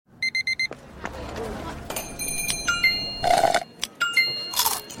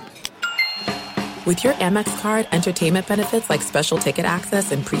With your Amex card, entertainment benefits like special ticket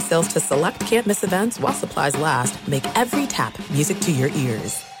access and pre-sales to select can't-miss events while supplies last make every tap music to your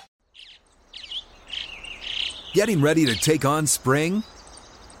ears. Getting ready to take on spring?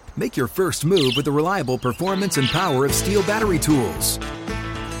 Make your first move with the reliable performance and power of Steel battery tools.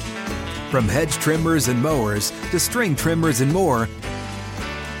 From hedge trimmers and mowers to string trimmers and more,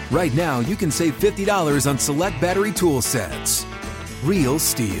 right now you can save $50 on select battery tool sets. Real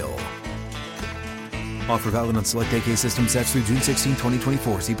Steel. Offer valid on select AK system sets through June 16,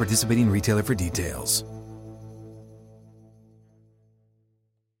 2024. See participating retailer for details.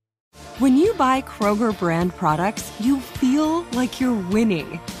 When you buy Kroger brand products, you feel like you're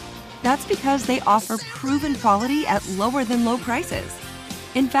winning. That's because they offer proven quality at lower than low prices.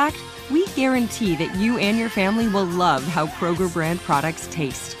 In fact, we guarantee that you and your family will love how Kroger brand products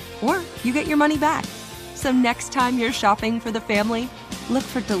taste, or you get your money back. So next time you're shopping for the family, look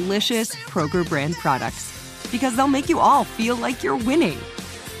for delicious Kroger brand products, because they'll make you all feel like you're winning.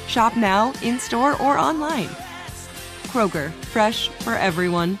 Shop now, in-store, or online. Kroger, fresh for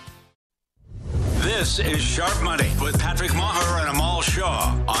everyone. This is Sharp Money with Patrick Maher and Amal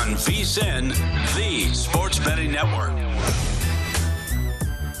Shaw on VSiN, the Sports Betting Network.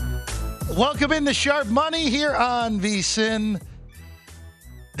 Welcome into Sharp Money here on VSiN.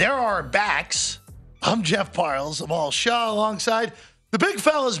 There are backs. I'm Jeff Parles, Amal Shaw, alongside the big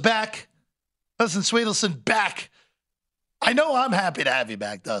fella's back. Dustin Swedelson back. I know I'm happy to have you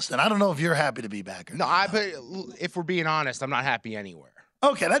back, Dustin. I don't know if you're happy to be back or not. No, if we're being honest, I'm not happy anywhere.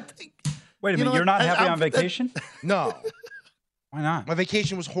 Okay, Wait a minute, you're not happy on vacation? No. Why not? My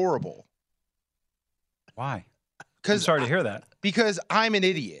vacation was horrible. Why? I'm sorry to hear that. Because I'm an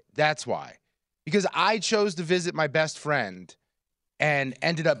idiot. That's why. Because I chose to visit my best friend and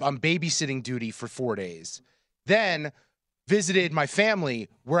ended up on babysitting duty for 4 days. Then visited my family,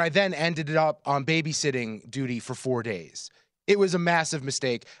 where I then ended up on babysitting duty for 4 days. It was a massive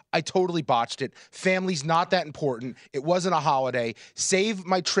mistake. I totally botched it. Family's not that important. It wasn't a holiday. Save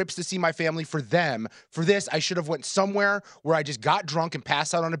my trips to see my family for them. For this, I should have went somewhere where I just got drunk and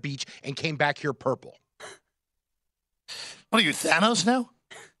passed out on a beach and came back here purple. What are you, Thanos now?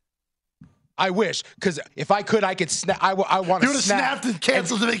 I wish, because if I could, I could snap. I want to snap and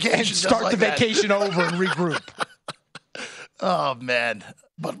cancel the vacation and start the vacation over and regroup. Oh man,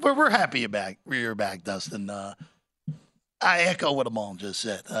 but we're happy you're back. You're back, Dustin. I echo what Amal just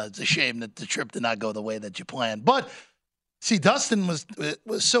said. It's a shame that the trip did not go the way that you planned. But see, Dustin was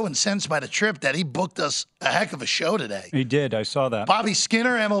so incensed by the trip that he booked us a heck of a show today. He did. I saw that. Bobby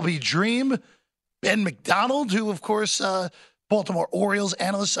Skinner, MLB Dream, Ben McDonald, who of course Baltimore Orioles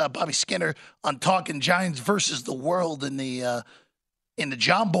analyst, Bobby Skinner on Talking Giants versus the World in the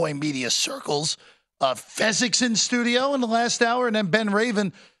John Boy media circles. Fezzik's in studio in the last hour, and then Ben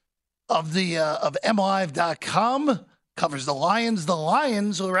Raven of MLive.com covers the Lions. The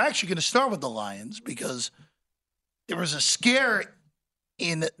Lions, we're actually going to start with the Lions because there was a scare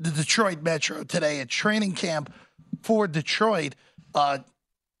in the Detroit Metro today at training camp for Detroit.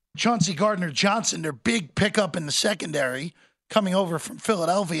 Chauncey Gardner-Johnson, their big pickup in the secondary, coming over from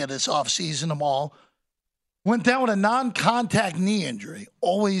Philadelphia this offseason, them all, went down with a non-contact knee injury.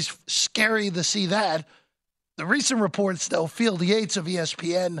 Always scary to see that. The recent reports, though, Field Yates of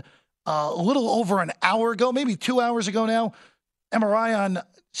ESPN, a little over an hour ago, maybe 2 hours ago now, MRI on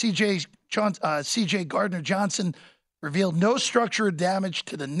C.J. Gardner-Johnson revealed no structural damage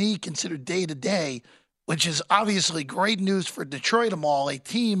to the knee, considered day-to-day, which is obviously great news for Detroit Amal, a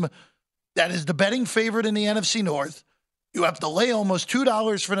team that is the betting favorite in the NFC North. You have to lay almost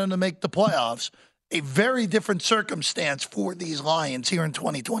 $2 for them to make the playoffs. A very different circumstance for these Lions here in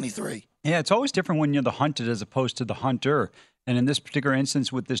 2023. Yeah, it's always different when you're the hunted as opposed to the hunter. And in this particular instance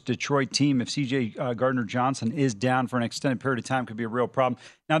with this Detroit team, if C.J. Gardner-Johnson is down for an extended period of time, could be a real problem.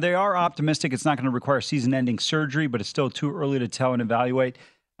 Now, they are optimistic it's not going to require season-ending surgery, but it's still too early to tell and evaluate.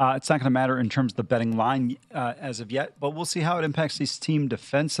 It's not going to matter in terms of the betting line as of yet, but we'll see how it impacts this team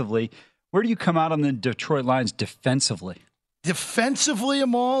defensively. Where do you come out on the Detroit Lions defensively? Defensively,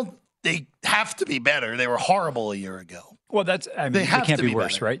 Amal, they have to be better. They were horrible a year ago. Well, they can't be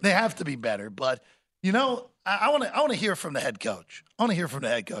worse, better. right? They have to be better. But, you know, I want to hear from the head coach. I want to hear from the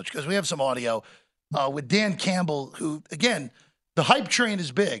head coach because we have some audio with Dan Campbell, who, again, the hype train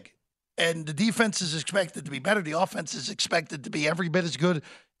is big, and the defense is expected to be better. The offense is expected to be every bit as good as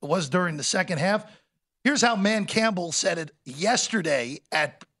it was during the second half. Here's how Man Campbell said it yesterday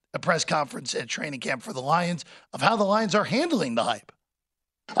at a press conference at training camp for the Lions of how the Lions are handling the hype.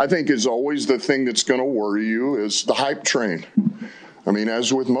 I think is always the thing that's going to worry you is the hype train. I mean,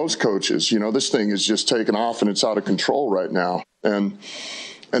 as with most coaches, you know, this thing is just taking off and it's out of control right now. And,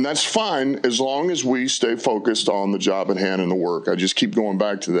 And that's fine as long as we stay focused on the job at hand and the work. I just keep going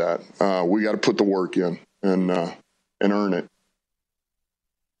back to that. We got to put the work in and earn it.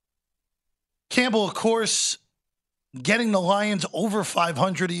 Campbell, of course, getting the Lions over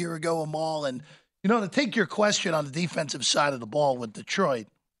 500 a year ago, Amal. And, to take your question on the defensive side of the ball with Detroit,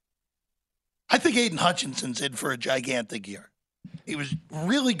 I think Aiden Hutchinson's in for a gigantic year. He was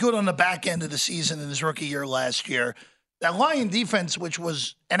really good on the back end of the season in his rookie year last year. That Lion defense, which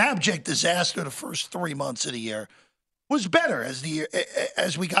was an abject disaster the first 3 months of the year, was better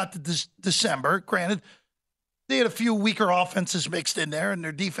as we got to December. Granted, they had a few weaker offenses mixed in there, and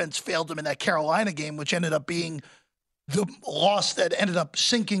their defense failed them in that Carolina game, which ended up being the loss that ended up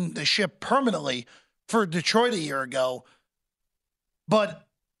sinking the ship permanently for Detroit a year ago. But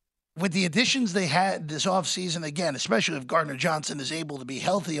with the additions they had this offseason, again, especially if Gardner Johnson is able to be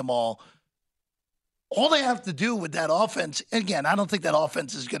healthy, all they have to do with that offense, again, I don't think that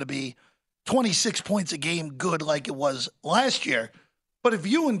offense is going to be 26 points a game good like it was last year. But if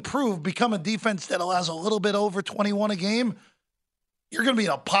you improve, become a defense that allows a little bit over 21 a game, you're going to be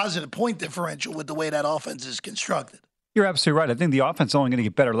in a positive point differential with the way that offense is constructed. You're absolutely right. I think the offense is only going to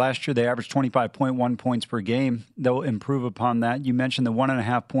get better. Last year, they averaged 25.1 points per game. They'll improve upon that. You mentioned the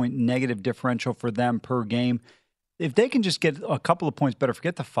 1.5-point negative differential for them per game. If they can just get a couple of points better,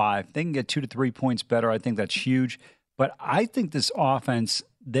 forget the 5, they can get 2 to 3 points better. I think that's huge. But I think this offense,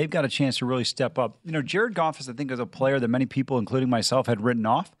 they've got a chance to really step up. Jared Goff is, I think, is a player that many people, including myself, had written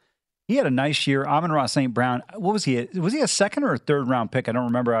off. He had a nice year. Amon-Ra St. Brown, what was he? Was he a second or a third round pick? I don't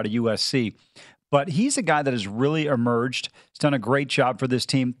remember, out of USC. But he's a guy that has really emerged. He's done a great job for this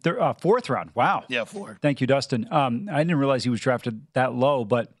team. Fourth round. Wow. Yeah, 4. Thank you, Dustin. I didn't realize he was drafted that low.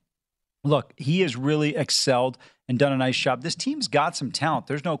 But look, he has really excelled and done a nice job. This team's got some talent.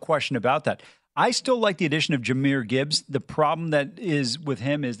 There's no question about that. I still like the addition of Jahmyr Gibbs. The problem that is with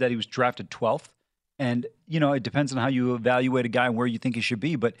him is that he was drafted 12th. And, it depends on how you evaluate a guy and where you think he should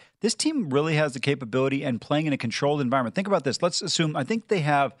be. But this team really has the capability and playing in a controlled environment. Think about this. Let's assume, I think they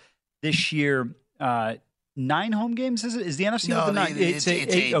have this year 9 home games. Is the NFC no, with the 9? It's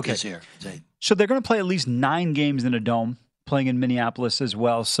 8 okay. this year. It's 8. So they're going to play at least 9 games in a dome, playing in Minneapolis as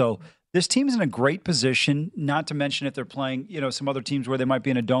well. So this team's in a great position, not to mention if they're playing, some other teams where they might be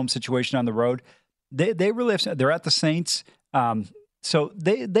in a dome situation on the road. They really have, they're at the Saints. So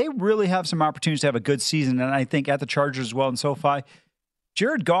they really have some opportunities to have a good season. And I think at the Chargers as well in SoFi,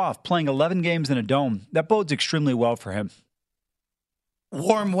 Jared Goff playing 11 games in a dome, that bodes extremely well for him.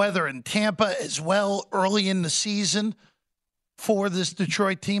 Warm weather in Tampa as well early in the season for this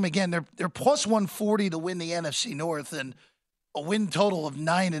Detroit team. Again, they're plus 140 to win the NFC North and a win total of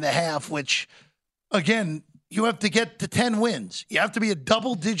 9.5, which, again, you have to get to 10 wins. You have to be a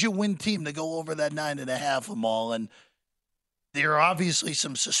double-digit win team to go over that 9.5 them all. And there are obviously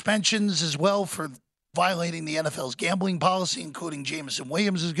some suspensions as well for violating the NFL's gambling policy, including Jameson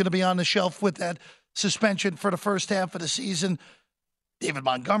Williams is going to be on the shelf with that suspension for the first half of the season. David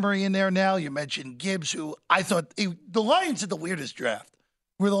Montgomery in there now. You mentioned Gibbs, who I thought the Lions had the weirdest draft,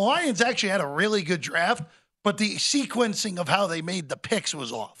 where the Lions actually had a really good draft, but the sequencing of how they made the picks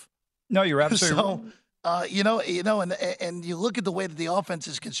was off. No, you're absolutely right. And you look at the way that the offense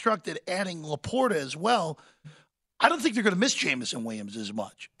is constructed, adding Laporta as well. I don't think they're going to miss Jameson Williams as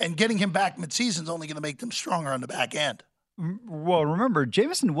much, and getting him back midseason is only going to make them stronger on the back end. Well, remember,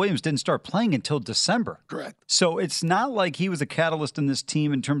 Jameson Williams didn't start playing until December. Correct. So it's not like he was a catalyst in this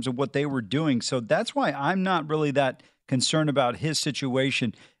team in terms of what they were doing. So that's why I'm not really that concerned about his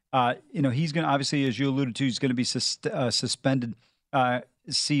situation. He's going to, obviously, as you alluded to, he's going to be suspended.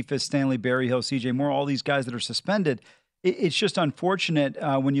 Cephas, Stanley Berryhill, C.J. Moore, all these guys that are suspended. It's just unfortunate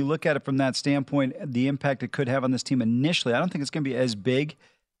when you look at it from that standpoint, the impact it could have on this team initially. I don't think it's going to be as big,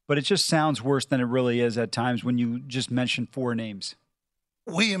 but it just sounds worse than it really is at times when you just mention 4 names.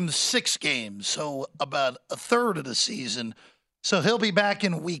 Williams, 6 games, so about a third of the season. So he'll be back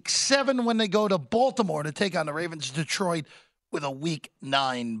in Week 7 when they go to Baltimore to take on the Ravens. Detroit with a Week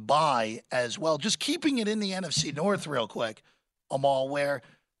 9 bye as well. Just keeping it in the NFC North real quick, Amal, where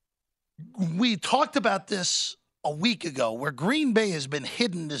we talked about this a week ago, where Green Bay has been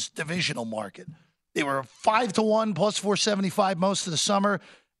hidden this divisional market. They were 5-1 plus 475 most of the summer.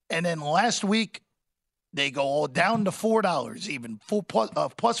 And then last week, they go all down to $4, even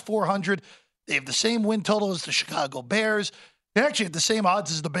plus 400. They have the same win total as the Chicago Bears. They actually have the same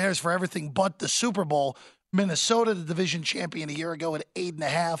odds as the Bears for everything but the Super Bowl. Minnesota, the division champion a year ago, at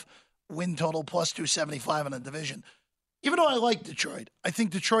 8.5 win total, plus 275 in the division. Even though I like Detroit, I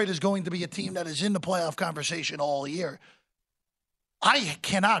think Detroit is going to be a team that is in the playoff conversation all year. I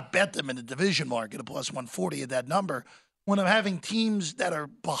cannot bet them in the division market at plus 140 at that number when I'm having teams that are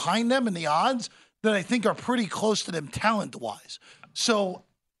behind them in the odds that I think are pretty close to them talent-wise. So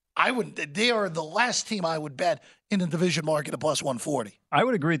they are the last team I would bet in the division market at plus 140. I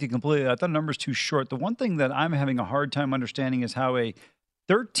would agree with you completely. I thought the number's too short. The one thing that I'm having a hard time understanding is how a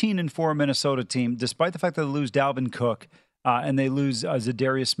 13-4 Minnesota team, despite the fact that they lose Dalvin Cook and they lose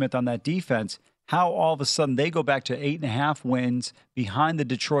Zadarius Smith on that defense, how all of a sudden they go back to 8.5 wins behind the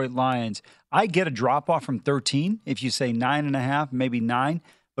Detroit Lions. I get a drop-off from 13 if you say 9.5, maybe 9,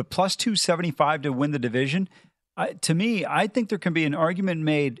 but plus 275 to win the division. To me, I think there can be an argument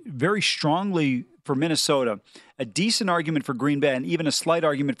made very strongly for Minnesota, a decent argument for Green Bay, and even a slight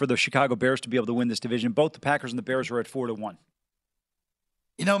argument for the Chicago Bears to be able to win this division. Both the Packers and the Bears are at 4-1.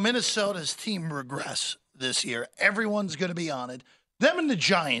 You know, Minnesota's team regress this year. Everyone's going to be on it. Them and the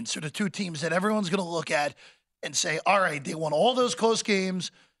Giants are the two teams that everyone's going to look at and say, all right, they won all those close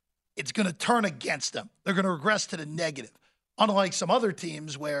games. It's going to turn against them. They're going to regress to the negative. Unlike some other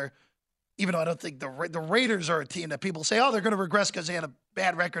teams where, even though I don't think the Raiders are a team that people say, oh, they're going to regress because they had a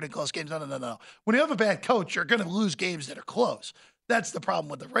bad record in close games. No. When you have a bad coach, you're going to lose games that are close. That's the problem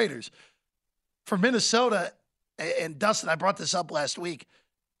with the Raiders. For Minnesota, and Dustin, I brought this up last week,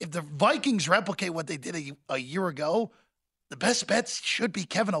 if the Vikings replicate what they did a year ago, the best bets should be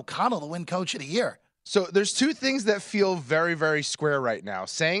Kevin O'Connell to win Coach of the Year. So there's two things that feel very, very square right now.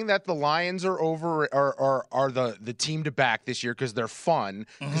 Saying that the Lions are are the team to back this year because they're fun,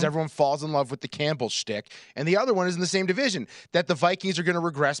 because everyone falls in love with the Campbell shtick. And the other one is in the same division, that the Vikings are going to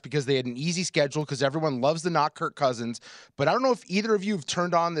regress because they had an easy schedule because everyone loves to knock Kirk Cousins. But I don't know if either of you have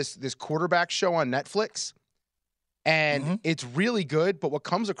turned on this quarterback show on Netflix. And it's really good, but what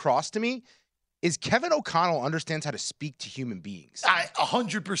comes across to me is Kevin O'Connell understands how to speak to human beings. I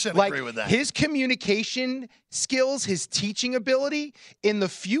 100% agree with that. His communication skills, his teaching ability, in the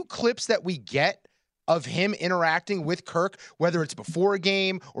few clips that we get of him interacting with Kirk, whether it's before a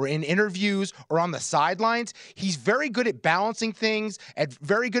game or in interviews or on the sidelines, he's very good at balancing things, and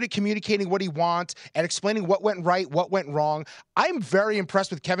very good at communicating what he wants and explaining what went right, what went wrong. I'm very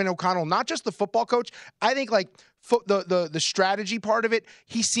impressed with Kevin O'Connell, not just the football coach. I think the strategy part of it,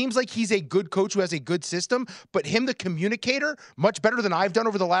 he seems like he's a good coach who has a good system, but him, the communicator, much better than I've done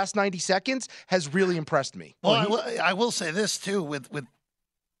over the last 90 seconds, has really impressed me. Well, I will say this, too, with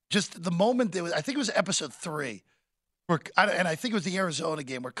just the moment, I think it was episode 3, and I think it was the Arizona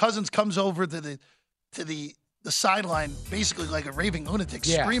game, where Cousins comes over to the sideline, basically like a raving lunatic,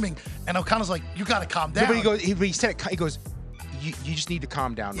 screaming, and O'Connell's like, you got to calm down. No, but he said it, he goes, you just need to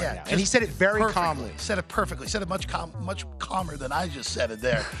calm down right now. And he said it very calmly. Said it perfectly. Said it much calmer than I just said it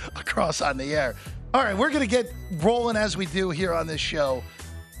there across on the air. All right, we're going to get rolling as we do here on this show.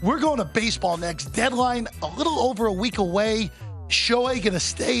 We're going to baseball next. Deadline a little over a week away. Shohei going to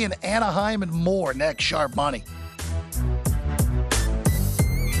stay in Anaheim and more next. Sharp Money.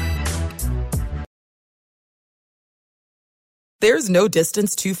 There's no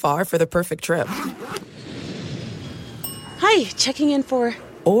distance too far for the perfect trip. Hi, checking in for...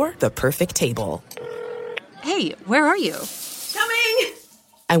 Or the perfect table. Hey, where are you? Coming!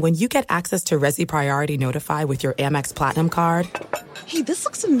 And when you get access to Resi Priority Notify with your Amex Platinum card... Hey, this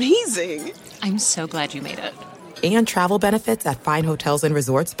looks amazing. I'm so glad you made it. And travel benefits at fine hotels and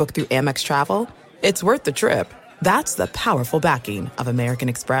resorts booked through Amex Travel, it's worth the trip. That's the powerful backing of American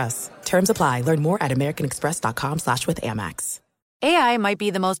Express. Terms apply. Learn more at americanexpress.com/withAmex. AI might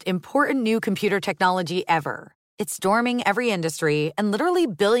be the most important new computer technology ever. It's storming every industry, and literally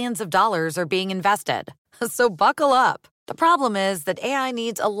billions of dollars are being invested. So buckle up. The problem is that AI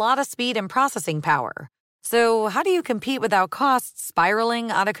needs a lot of speed and processing power. So how do you compete without costs spiraling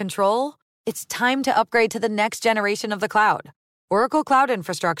out of control? It's time to upgrade to the next generation of the cloud. Oracle Cloud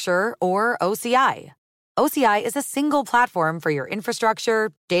Infrastructure, or OCI. OCI is a single platform for your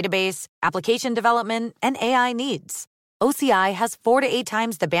infrastructure, database, application development, and AI needs. OCI has 4 to 8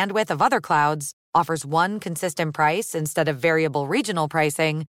 times the bandwidth of other clouds, offers one consistent price instead of variable regional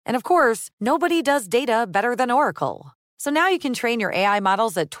pricing, and of course, nobody does data better than Oracle. So now you can train your AI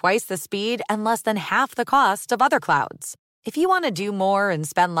models at twice the speed and less than half the cost of other clouds. If you want to do more and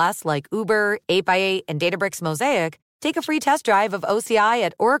spend less like Uber, 8x8, and Databricks Mosaic, take a free test drive of OCI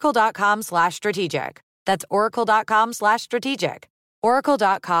at oracle.com/strategic. That's oracle.com/strategic.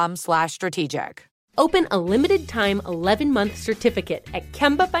 Oracle.com/strategic. Open a limited-time 11-month certificate at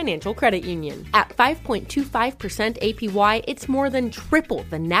Kemba Financial Credit Union. At 5.25% APY, it's more than triple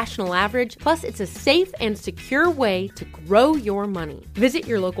the national average, plus it's a safe and secure way to grow your money. Visit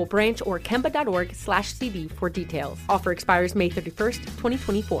your local branch or kemba.org/cb for details. Offer expires May 31st,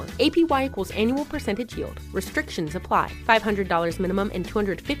 2024. APY equals annual percentage yield. Restrictions apply. $500 minimum and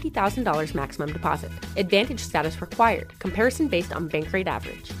 $250,000 maximum deposit. Advantage status required. Comparison based on bank rate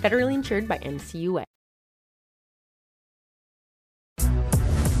average. Federally insured by NCUA.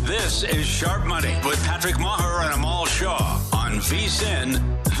 This is Sharp Money with Patrick Maher and Amal Shaw on VSiN,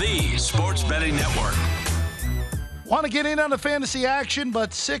 the Sports Betting Network. Want to get in on the fantasy action,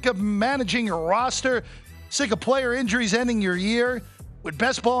 but sick of managing your roster? Sick of player injuries ending your year? With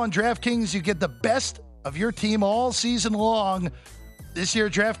Best Ball and DraftKings, you get the best of your team all season long. This year,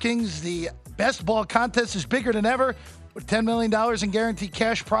 DraftKings, the Best Ball contest is bigger than ever, with $10 million in guaranteed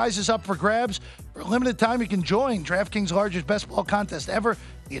cash prizes up for grabs. For a limited time, you can join DraftKings' largest Best Ball contest ever.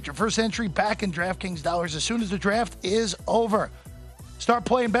 You get your first entry back in DraftKings dollars as soon as the draft is over. Start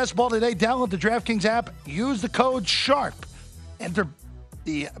playing Best Ball today. Download the DraftKings app. Use the code SHARP. Enter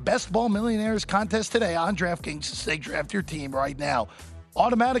the Best Ball Millionaires contest today on DraftKings as they draft your team right now.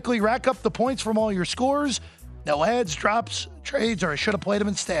 Automatically rack up the points from all your scores. No ads, drops, trades, or I should have played them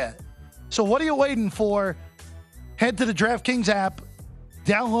instead. So what are you waiting for? Head to the DraftKings app.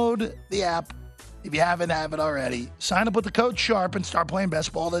 Download the app if you haven't already. Sign up with the code SHARP and start playing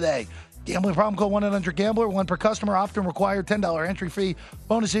Best Ball today. Gambling problem, call 1-800-GAMBLER. One per customer, often required. $10 entry fee.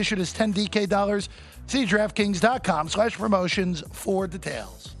 Bonus issued is $10 DK dollars. See DraftKings.com/promotions for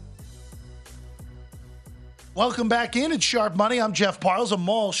details. Welcome back in. It's Sharp Money. I'm Jeff Parles.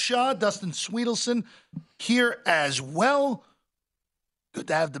 Amal Shaw, Dustin Sweetelson here as well. Good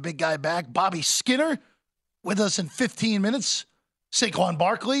to have the big guy back. Bobby Skinner with us in 15 minutes. Saquon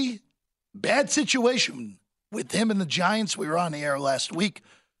Barkley. Bad situation with him and the Giants. We were on the air last week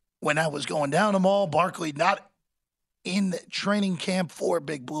when that was going down. Amal, Barkley not in training camp for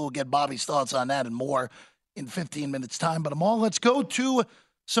Big Blue. We'll get Bobby's thoughts on that and more in 15 minutes' time. But Amal, let's go to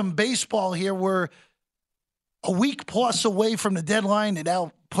some baseball here. We're a week plus away from the deadline. They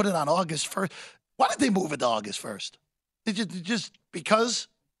now put it on August 1st. Why did they move it to August 1st? Just because?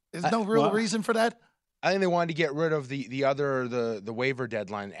 There's no real reason for that? I think they wanted to get rid of the waiver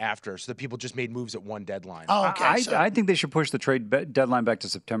deadline after, so that people just made moves at one deadline. Oh, okay. I think they should push the trade deadline back to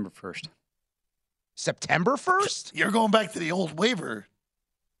September 1st. September 1st? You're going back to the old waiver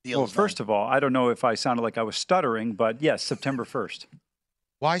deal. Well, first of all, I don't know if I sounded like I was stuttering, but yes, September 1st.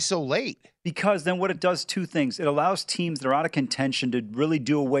 Why so late? Because then what it does, two things. It allows teams that are out of contention to really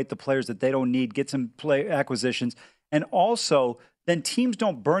do away with the players that they don't need, get some play acquisitions, and also then teams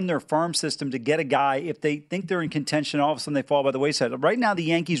don't burn their farm system to get a guy if they think they're in contention, all of a sudden they fall by the wayside. Right now, the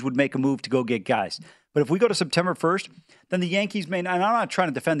Yankees would make a move to go get guys. But if we go to September 1st, then the Yankees may, and I'm not trying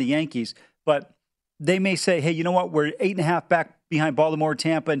to defend the Yankees, but they may say, hey, you know what, we're 8.5 back behind Baltimore,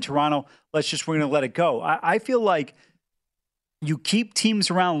 Tampa, and Toronto. We're going to let it go. I feel like you keep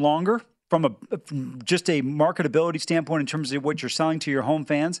teams around longer from just a marketability standpoint in terms of what you're selling to your home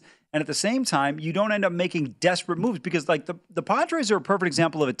fans. And at the same time, you don't end up making desperate moves because like the Padres are a perfect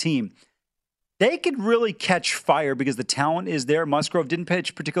example of a team. They could really catch fire because the talent is there. Musgrove didn't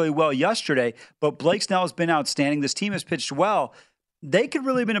pitch particularly well yesterday, but Blake Snell has been outstanding. This team has pitched well. They could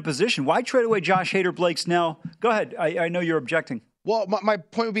really be in a position. Why trade away Josh Hader, Blake Snell? Go ahead. I know you're objecting. Well, my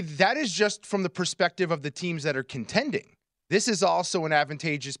point would be that is just from the perspective of the teams that are contending. This is also an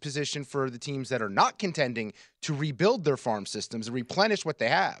advantageous position for the teams that are not contending to rebuild their farm systems and replenish what they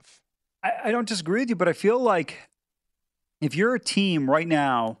have. I don't disagree with you, but I feel like if you're a team right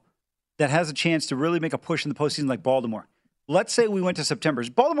now that has a chance to really make a push in the postseason like Baltimore, let's say we went to September.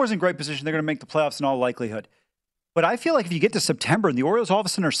 Baltimore's in great position. They're going to make the playoffs in all likelihood. But I feel like if you get to September and the Orioles all of a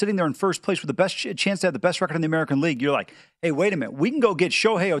sudden are sitting there in first place with the best chance to have the best record in the American League, you're like, hey, wait a minute. We can go get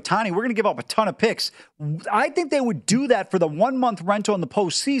Shohei Ohtani. We're going to give up a ton of picks. I think they would do that for the 1 month rental in the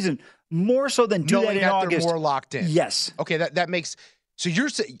postseason more so than do that in August. They're more locked in. Yes. Okay, that makes – so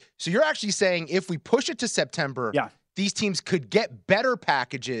you're actually saying if we push it to September, these teams could get better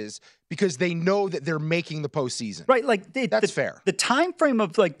packages because they know that they're making the postseason. Right, like that's fair. The time frame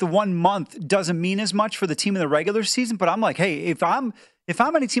of like the 1 month doesn't mean as much for the team in the regular season, but I'm like, hey, if I'm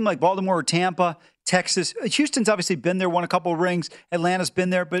any team like Baltimore or Tampa, Texas, Houston's obviously been there, won a couple of rings. Atlanta's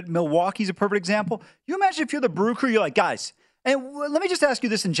been there, but Milwaukee's a perfect example. You imagine if you're the Brew Crew, you're like, guys, and let me just ask you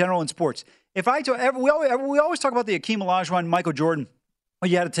this in general in sports. If we always talk about the Hakeem Olajuwon, Michael Jordan. Oh,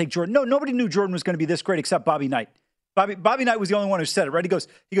 you had to take Jordan. No, nobody knew Jordan was going to be this great except Bobby Knight. Bobby Knight was the only one who said it, right? He goes,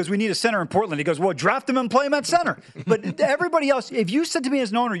 we need a center in Portland. He goes, well, draft him and play him at center. But everybody else, if you said to me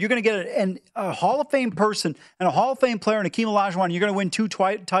as an owner, you're going to get a Hall of Fame person and a Hall of Fame player and Akeem Olajuwon, you're going to win 2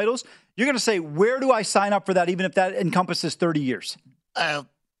 titles, you're going to say, where do I sign up for that, even if that encompasses 30 years?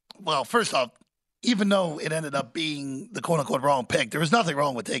 Well, first off, even though it ended up being the quote-unquote wrong pick, there was nothing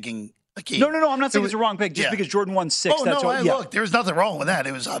wrong with taking Akeem. No, I'm not saying it's a wrong pick just because Jordan won 6. Oh, that's no, all, look, there's nothing wrong with that.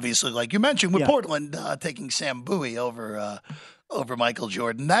 It was obviously, like you mentioned, with Portland taking Sam Bowie over Michael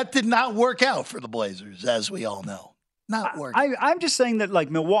Jordan. That did not work out for the Blazers, as we all know. Not working. I'm just saying that,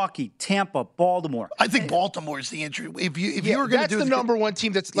 like, Milwaukee, Tampa, Baltimore. I think Baltimore is the entry. If you were going to do the number one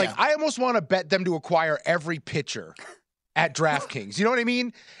team that's like, I almost want to bet them to acquire every pitcher at DraftKings. You know what I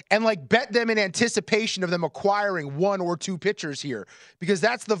mean? And like bet them in anticipation of them acquiring 1 or 2 pitchers here, because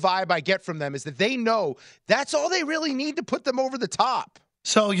that's the vibe I get from them, is that they know that's all they really need to put them over the top.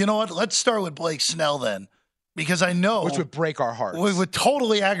 So, you know what? Let's start with Blake Snell then, because I know. Which would break our hearts. It would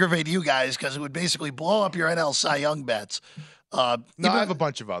totally aggravate you guys because it would basically blow up your NL Cy Young bets. I have a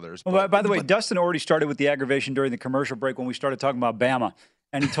bunch of others. Well, by the way, Dustin already started with the aggravation during the commercial break when we started talking about Bama.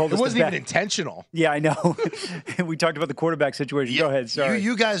 And he told us it wasn't even intentional. Yeah, I know. We talked about the quarterback situation. Go ahead. Sorry.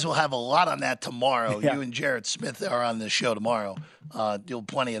 You guys will have a lot on that tomorrow. Yeah. You and Jared Smith are on this show tomorrow. You'll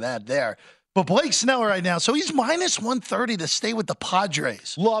plenty of that there. But Blake Snell right now, so he's minus 130 to stay with the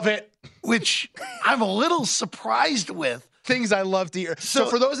Padres. Love it. Which I'm a little surprised with. Things I love to hear. So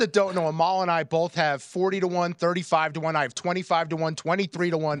for those that don't know, Amal and I both have 40-1, 35-1. I have 25-1,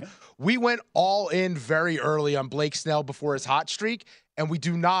 23-1. We went all in very early on Blake Snell before his hot streak, and we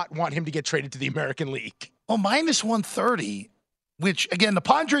do not want him to get traded to the American League. Well, minus 130, which, again, the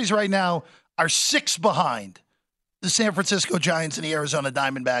Padres right now are 6 behind the San Francisco Giants and the Arizona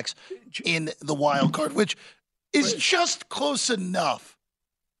Diamondbacks in the wild card, which is just close enough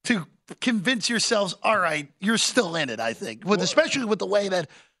to convince yourselves, all right, you're still in it, I think. Especially with the way that,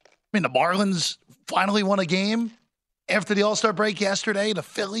 the Marlins finally won a game after the All-Star break yesterday. The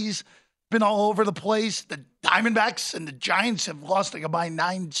Phillies been all over the place. The Diamondbacks and the Giants have lost a combined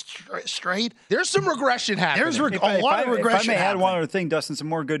 9 straight. There's some regression happening. There's a lot of regression. If I may add one other thing, Dustin, some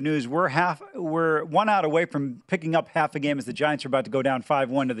more good news. We're 1 out away from picking up half a game as the Giants are about to go down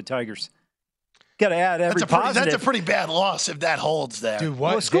 5-1 to the Tigers. Got to add every positive. That's a pretty bad loss if that holds there. Dude,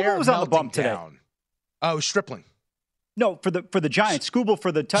 what? Well, Skubal was on the bump today. Oh, Stripling. No, for the Giants. Skubal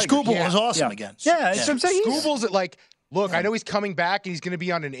for the Tigers. Skubal was awesome again. Yeah, that's what I'm saying. Skubal's at like, look, I know he's coming back and he's going to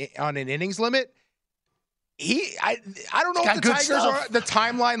be on an innings limit. I don't know if the Tigers the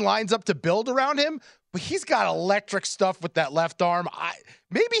timeline lines up to build around him, but he's got electric stuff with that left arm.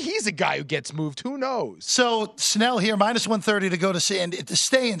 Maybe he's a guy who gets moved. Who knows? So Snell here, minus 130 to go to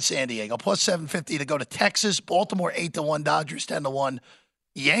stay in San Diego, plus 750 to go to Texas, Baltimore 8-1, Dodgers 10-1,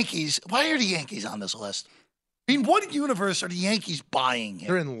 Yankees. Why are the Yankees on this list? What universe are the Yankees buying here?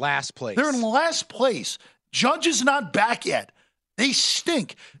 They're in last place. They're in last place. Judge is not back yet. They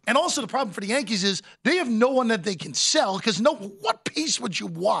stink. And also the problem for the Yankees is they have no one that they can sell because what piece would you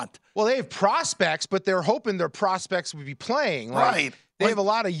want? Well, they have prospects, but they're hoping their prospects would be playing. Right. They have a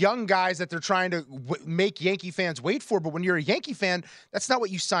lot of young guys that they're trying to make Yankee fans wait for, but when you're a Yankee fan, that's not what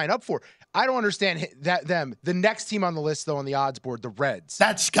you sign up for. I don't understand them. The next team on the list, though, on the odds board, the Reds.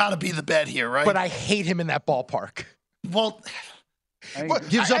 That's got to be the bet here, right? But I hate him in that ballpark. Well,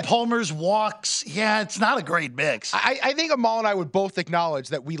 gives up homers, walks. Yeah, it's not a great mix. I think Amal and I would both acknowledge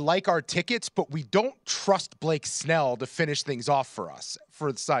that we like our tickets, but we don't trust Blake Snell to finish things off for us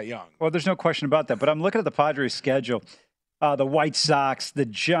for Cy Young. Well, there's no question about that. But I'm looking at the Padres' schedule. The White Sox, the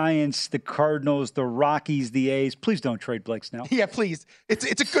Giants, the Cardinals, the Rockies, the A's. Please don't trade Blake Snell. Yeah, please. It's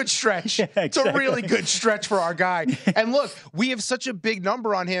a good stretch. Yeah, exactly. It's a really good stretch for our guy. And look, we have such a big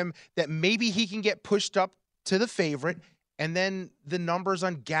number on him that maybe he can get pushed up to the favorite, and then the numbers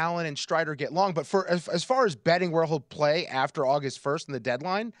on Gallen and Strider get long. But for as far as betting where he'll play after August 1st and the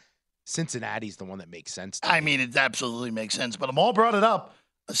deadline, Cincinnati's the one that makes sense to me. It absolutely makes sense. But Amal brought it up.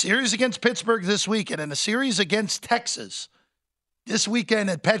 A series against Pittsburgh this weekend and a series against Texas this weekend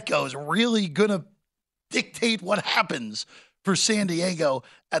at Petco is really going to dictate what happens for San Diego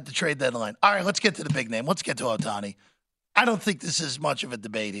at the trade deadline. All right, let's get to the big name. Let's get to Ohtani. I don't think this is much of a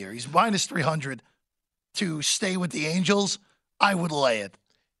debate here. He's minus 300 to stay with the Angels. I would lay it.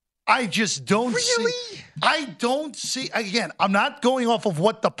 I just don't I don't see. Again, I'm not going off of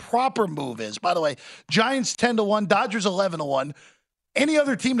what the proper move is. By the way, Giants 10-1, Dodgers 11-1. Any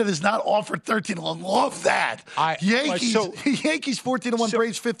other team that has not offered 13-1, love that. Yankees 14-1,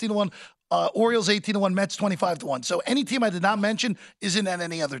 Braves 15-1, Orioles 18-1, Mets 25-1. So any team I did not mention isn't at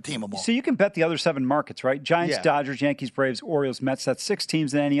any other team of all. So you can bet the other 7 markets, right? Giants, Dodgers, Yankees, Braves, Orioles, Mets. That's 6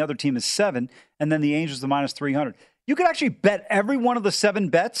 teams, and any other team is 7. And then the Angels, the minus 300. You could actually bet every one of the 7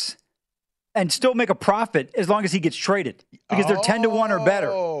 bets and still make a profit as long as he gets traded because they're 10-1 or better.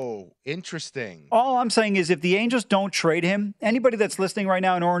 Oh, interesting. All I'm saying is if the Angels don't trade him, anybody that's listening right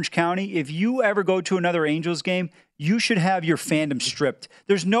now in Orange County, if you ever go to another Angels game, you should have your fandom stripped.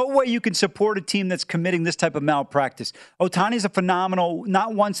 There's no way you can support a team that's committing this type of malpractice. Ohtani's a phenomenal,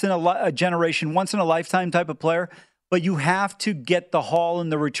 not once in a generation, once in a lifetime type of player, but you have to get the haul in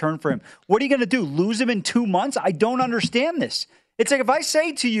the return for him. What are you going to do, lose him in 2 months? I don't understand this. It's like if I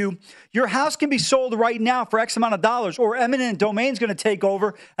say to you, your house can be sold right now for X amount of dollars, or eminent domain is going to take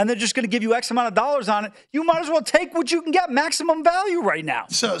over and they're just going to give you X amount of dollars on it, you might as well take what you can get, maximum value right now.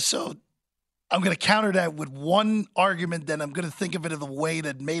 So I'm going to counter that with one argument, then I'm going to think of it in a way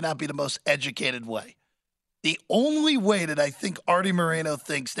that may not be the most educated way. The only way that I think Artie Moreno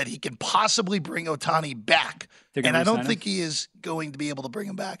thinks that he can possibly bring Ohtani back, and I don't think he is going to be able to bring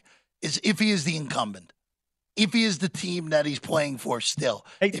him back, is if he is the incumbent. If he is the team that he's playing for still.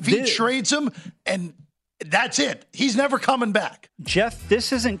 If he trades him, and that's it. He's never coming back. Jeff,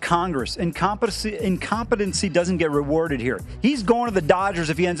 this isn't Congress. Incompetency doesn't get rewarded here. He's going to the Dodgers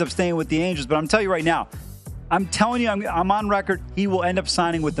if he ends up staying with the Angels. But I'm telling you right now, I'm on record, he will end up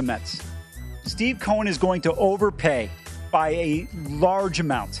signing with the Mets. Steve Cohen is going to overpay by a large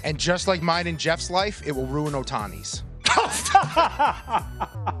amount. And just like mine and Jeff's life, it will ruin Ohtani's.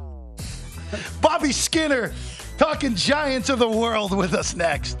 Bobby Skinner, talking Giants of the world with us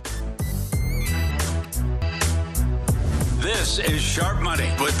next. This is Sharp Money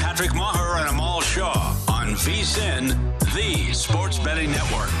with Patrick Maher and Amal Shaw on VSiN, the Sports Betting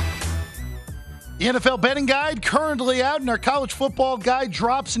Network. The NFL Betting Guide currently out, and our college football guide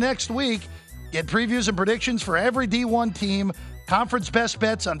drops next week. Get previews and predictions for every D1 team, conference best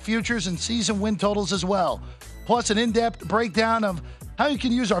bets on futures and season win totals as well. Plus an in-depth breakdown of how you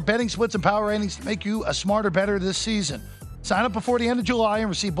can use our betting splits and power ratings to make you a smarter bettor this season. Sign up before the end of July and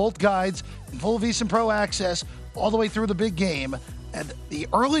receive both guides and full VSiN Pro access all the way through the big game and the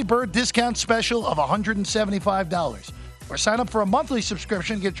early bird discount special of $175. Or sign up for a monthly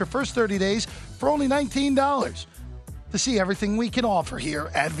subscription and get your first 30 days for only $19 to see everything we can offer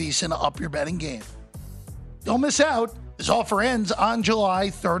here at VSiN. Up your betting game. Don't miss out. This offer ends on July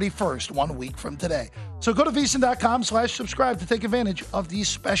 31st, 1 week from today. So go to VSiN.com/subscribe to take advantage of these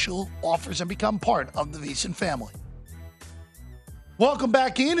special offers and become part of the VSiN family. Welcome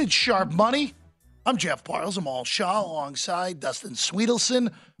back in. It's Sharp Money. I'm Jeff Parles. I'm Amal Shaw alongside Dustin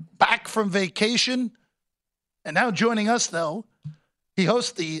Sweetelson, back from vacation. And now joining us, though, he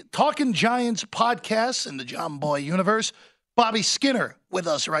hosts the Talking Giants podcast in the John Boy universe. Bobby Skinner with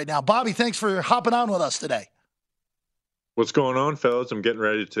us right now. Bobby, thanks for hopping on with us today. What's going on, fellas? I'm getting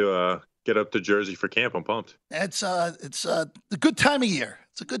ready to get up to Jersey for camp. I'm pumped. It's a good time of year.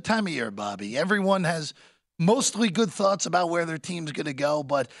 It's a good time of year, Bobby. Everyone has mostly good thoughts about where their team's going to go,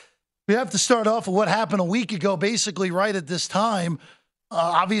 but we have to start off with what happened a week ago, basically right at this time.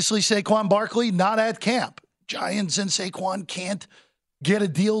 Obviously, Saquon Barkley not at camp. Giants and Saquon can't get a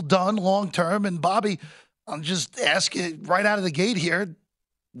deal done long-term. And, Bobby, I'll just ask you right out of the gate here,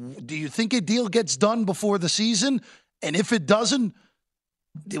 do you think a deal gets done before the season? And if it doesn't,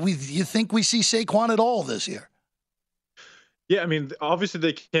 do you think we see Saquon at all this year? Yeah, I mean, obviously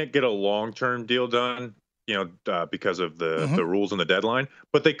they can't get a long-term deal done, because of the rules and the deadline.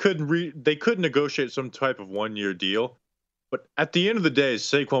 But they could negotiate some type of one-year deal. But at the end of the day,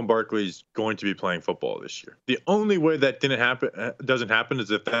 Saquon Barkley is going to be playing football this year. The only way that doesn't happen is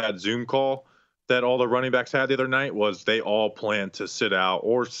if that Zoom call that all the running backs had the other night was they all plan to sit out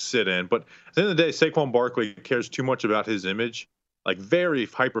or sit in. But at the end of the day, Saquon Barkley cares too much about his image, like very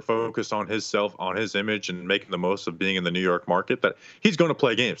hyper-focused on himself, on his image, and making the most of being in the New York market, that he's going to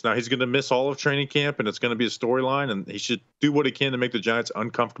play games. Now, he's going to miss all of training camp, and it's going to be a storyline, and he should do what he can to make the Giants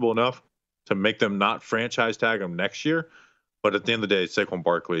uncomfortable enough to make them not franchise tag him next year. But at the end of the day, Saquon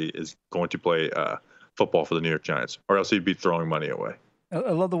Barkley is going to play football for the New York Giants, or else he'd be throwing money away.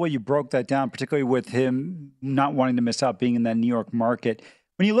 I love the way you broke that down, particularly with him not wanting to miss out being in that New York market.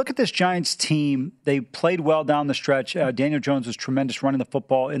 When you look at this Giants team, they played well down the stretch. Daniel Jones was tremendous running the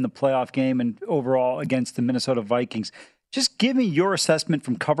football in the playoff game and overall against the Minnesota Vikings. Just give me your assessment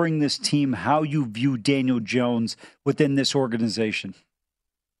from covering this team, how you view Daniel Jones within this organization.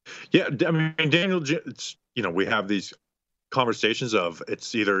 Yeah, I mean, Daniel, we have these conversations of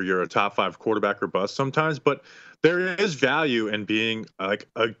it's either you're a top 5 quarterback or bust sometimes, but there is value in being like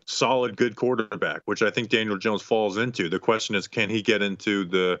a solid, good quarterback, which I think Daniel Jones falls into. The question is, can he get into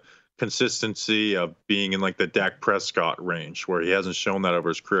the consistency of being in like the Dak Prescott range, where he hasn't shown that over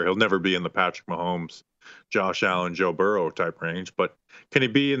his career? He'll never be in the Patrick Mahomes Josh Allen, Joe Burrow type range, but can he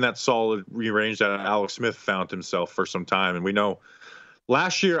be in that solid range that Alex Smith found himself for some time? And we know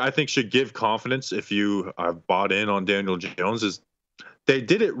last year, I think, should give confidence if you bought in on Daniel Jones, is they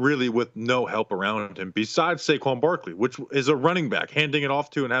did it really with no help around him besides Saquon Barkley, which is a running back, handing it off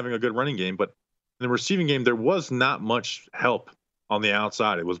to and having a good running game. But in the receiving game, there was not much help on the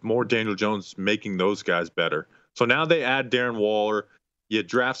outside. It was more Daniel Jones making those guys better. So now they add Darren Waller. You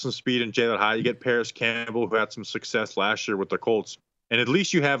draft some speed in Jalen Hyatt. You get Paris Campbell, who had some success last year with the Colts. And at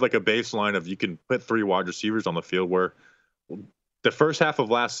least you have like a baseline of you can put 3 wide receivers on the field, where the first half of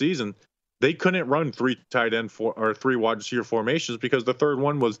last season, they couldn't run 3 tight end or 3 wide receiver formations because the third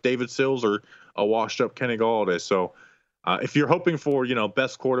one was David Sills or a washed up Kenny Golladay. So if you're hoping for,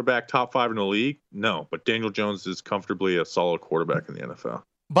 best quarterback, top 5 in the league, no. But Daniel Jones is comfortably a solid quarterback in the NFL.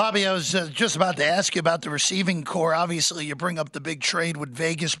 Bobby, I was just about to ask you about the receiving core. Obviously, you bring up the big trade with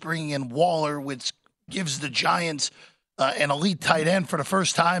Vegas bringing in Waller, which gives the Giants an elite tight end for the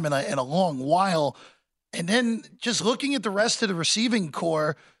first time in a long while. And then just looking at the rest of the receiving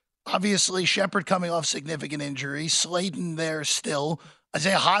core, obviously Shepard coming off significant injury, Slayton there still.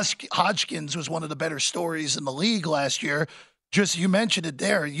 Isaiah Hodgkins was one of the better stories in the league last year. Just you mentioned it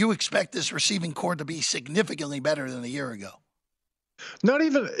there. You expect this receiving core to be significantly better than a year ago. Not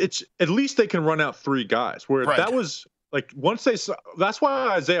even, it's at least they can run out 3 guys where right. That was like that's why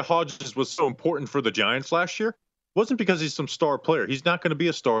Isaiah Hodgins was so important for the Giants last year. It wasn't because he's some star player. He's not going to be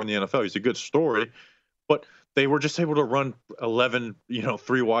a star in the NFL. He's a good story, but they were just able to run 11,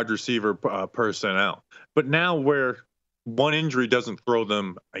 3 wide receiver personnel. But now where one injury doesn't throw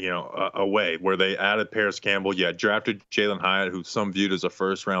them, away, where they added Paris Campbell, drafted Jalen Hyatt, who some viewed as a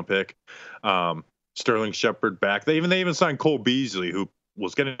first-round pick, Sterling Shepard back. They even signed Cole Beasley, who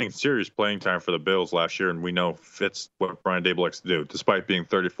was getting serious playing time for the Bills last year, and we know fits what Brian Daboll likes to do, despite being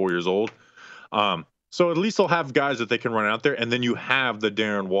 34 years old. So at least they'll have guys that they can run out there, and then you have the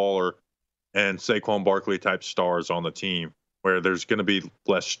Darren Waller and Saquon Barkley type stars on the team, where there's going to be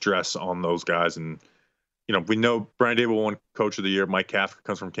less stress on those guys. And we know Brian Daboll won Coach of the Year. Mike Kafka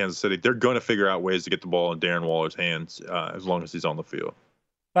comes from Kansas City. They're going to figure out ways to get the ball in Darren Waller's hands as long as he's on the field.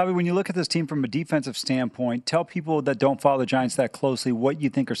 Bobby, when you look at this team from a defensive standpoint, tell people that don't follow the Giants that closely what you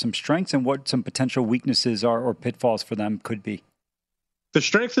think are some strengths and what some potential weaknesses are or pitfalls for them could be. The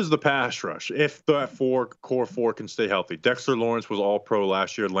strength is the pass rush. If that core four can stay healthy. Dexter Lawrence was all pro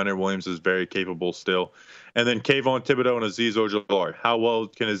last year. Leonard Williams is very capable still. And then Kayvon Thibodeau and Azeez Ojulari. How well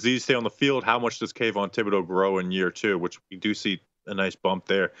can Azeez stay on the field? How much does Kayvon Thibodeau grow in year 2, which we do see a nice bump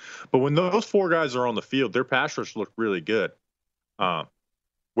there. But when those 4 guys are on the field, their pass rush look really good.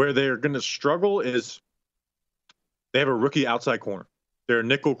 Where they're going to struggle is they have a rookie outside corner. Their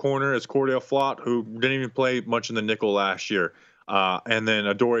nickel corner is Cordell Flott, who didn't even play much in the nickel last year. And then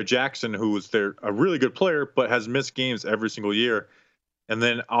Adoree Jackson, who was a really good player, but has missed games every single year. And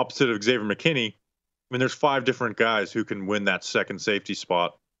then opposite of Xavier McKinney, there's 5 different guys who can win that second safety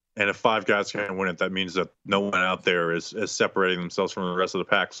spot. And if 5 guys can win it, that means that no one out there is separating themselves from the rest of the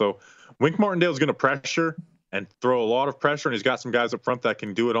pack. So Wink Martindale is going to pressure and throw a lot of pressure, and he's got some guys up front that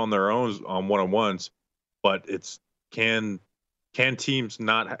can do it on their own on one-on-ones. But it's can teams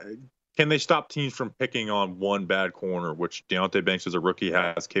not – can they stop teams from picking on one bad corner, which Deonte Banks as a rookie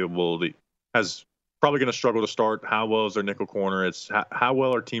has capability, has probably going to struggle to start. How well is their nickel corner? It's how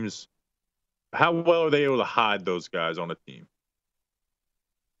well are they able to hide those guys on a team?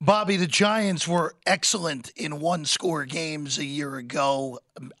 Bobby, the Giants were excellent in one-score games a year ago.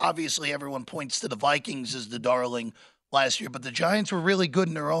 Obviously, everyone points to the Vikings as the darling last year, but the Giants were really good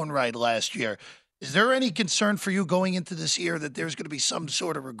in their own right last year. Is there any concern for you going into this year that there's going to be some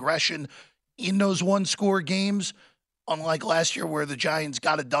sort of regression in those one-score games, unlike last year where the Giants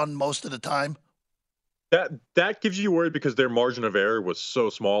got it done most of the time? That gives you worry because their margin of error was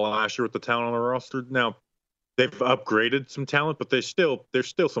so small last year with the talent on the roster. Now, they've upgraded some talent, but there's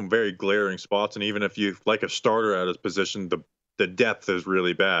still some very glaring spots. And even if you like a starter at his position, the depth is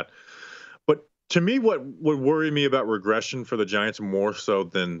really bad. But to me, what would worry me about regression for the Giants more so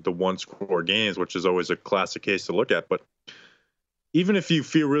than the one-score games, which is always a classic case to look at. But even if you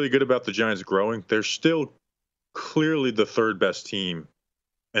feel really good about the Giants growing, they're still clearly the 3rd best team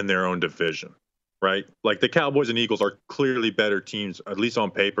in their own division, right? Like the Cowboys and Eagles are clearly better teams, at least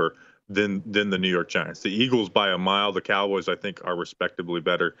on paper, than the New York Giants. The Eagles by a mile, the Cowboys, I think, are respectably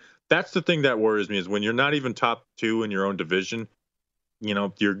better. That's the thing that worries me is when you're not even top 2 in your own division,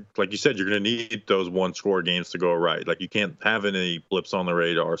 you're like you said, you're going to need those one-score games to go right. Like you can't have any blips on the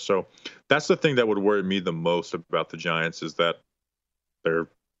radar. So that's the thing that would worry me the most about the Giants is that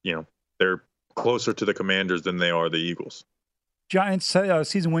they're closer to the Commanders than they are the Eagles. Giants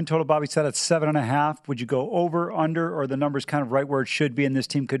season win total, Bobby said at 7.5. Would you go over, under, or the number's kind of right where it should be, and this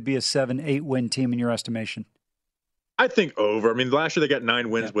team could be a 7-8 win team in your estimation? I think over. I mean, last year they got 9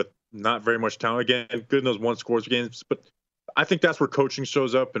 wins with not very much talent. Again, good in those one-score games, but I think that's where coaching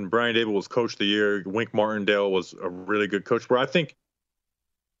shows up, and Brian Daboll was coach of the year. Wink Martindale was a really good coach. Where I think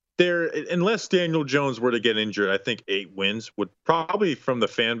unless Daniel Jones were to get injured, I think 8 wins would probably, from the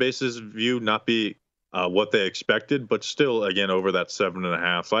fan base's view, not be what they expected, but still, again, over that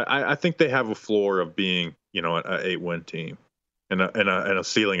 7.5. So I think they have a floor of being, an 8-win team and a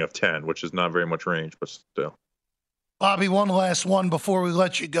ceiling of 10, which is not very much range, but still. Bobby, one last one before we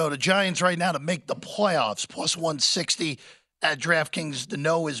let you go. The Giants right now to make the playoffs, plus 160 at DraftKings. The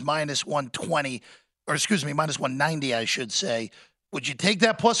no is minus 120, or excuse me, minus 190, I should say. Would you take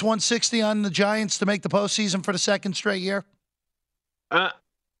that plus 160 on the Giants to make the postseason for the second straight year?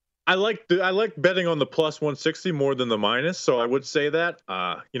 I like betting on the plus 160 more than the minus, so I would say that.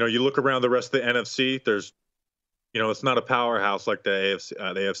 You look around the rest of the NFC. There's, it's not a powerhouse like the AFC.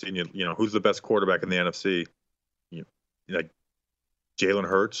 The AFC, and who's the best quarterback in the NFC? Like Jalen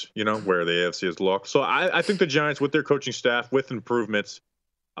Hurts, where the AFC is locked. So I think the Giants, with their coaching staff, with improvements,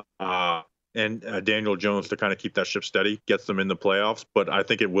 and Daniel Jones to kind of keep that ship steady, gets them in the playoffs. But I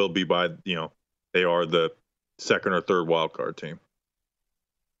think it will be by, they are the second or third wild card team.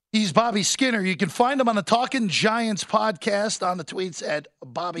 He's Bobby Skinner. You can find him on the Talking Giants podcast on the tweets at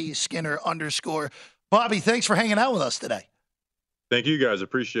 @BobbySkinner_. Bobby, thanks for hanging out with us today. Thank you, guys.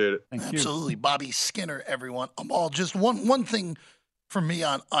 Appreciate it. Absolutely. Bobby Skinner, everyone. Amal, just one thing for me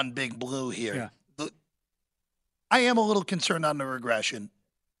on Big Blue here. Yeah. I am a little concerned on the regression,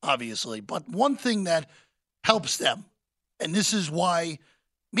 obviously. But one thing that helps them, and this is why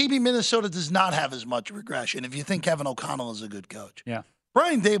maybe Minnesota does not have as much regression if you think Kevin O'Connell is a good coach. Yeah.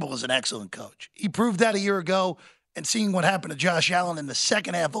 Brian Daboll is an excellent coach. He proved that a year ago, and seeing what happened to Josh Allen in the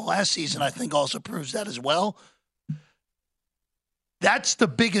second half of last season, I think also proves that as well. That's the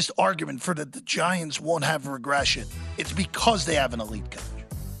biggest argument for the Giants won't have regression. It's because they have an elite coach.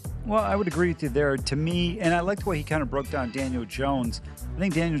 Well, I would agree with you there. To me, and I liked the way he kind of broke down Daniel Jones. I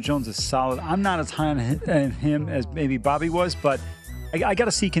think Daniel Jones is solid. I'm not as high on him as maybe Bobby was, but I got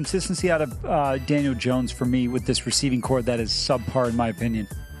to see consistency out of Daniel Jones for me with this receiving core that is subpar in my opinion.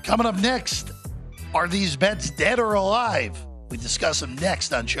 Coming up next, are these bets dead or alive? We discuss them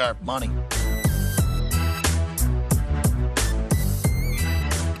next on Sharp Money.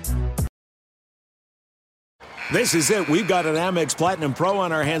 This is it. We've got an Amex Platinum Pro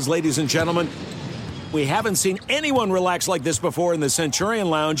on our hands, ladies and gentlemen. We haven't seen anyone relax like this before in the Centurion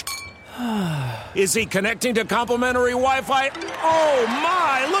Lounge. Is he connecting to complimentary Wi-Fi? Oh,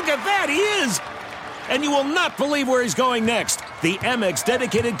 my. Look at that. He is. And you will not believe where he's going next. The Amex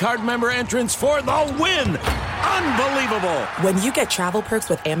dedicated card member entrance for the win. Unbelievable. When you get travel perks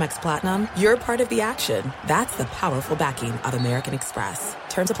with Amex Platinum, you're part of the action. That's the powerful backing of American Express.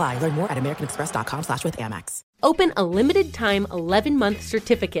 Terms apply. Learn more at americanexpress.com/withAmex. Open a limited-time 11-month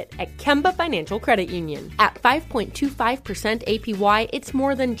certificate at Kemba Financial Credit Union. At 5.25% APY, it's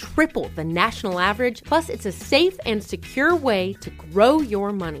more than triple the national average, plus it's a safe and secure way to grow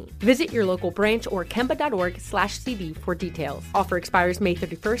your money. Visit your local branch or kemba.org/CD for details. Offer expires May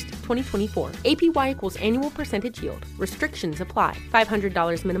 31st, 2024. APY equals annual percentage yield. Restrictions apply.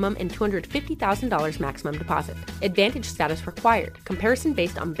 $500 minimum and $250,000 maximum deposit. Advantage status required. Comparison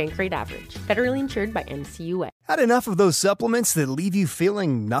based on bank rate average. Federally insured by NCUA. Had enough of those supplements that leave you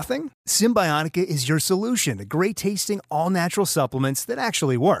feeling nothing? Symbiotica is your solution to great-tasting, all-natural supplements that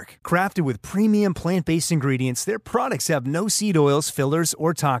actually work. Crafted with premium plant-based ingredients, their products have no seed oils, fillers,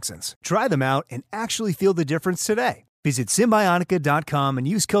 or toxins. Try them out and actually feel the difference today. Visit Symbiotica.com and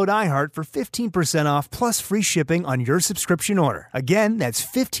use code IHEART for 15% off plus free shipping on your subscription order. Again, that's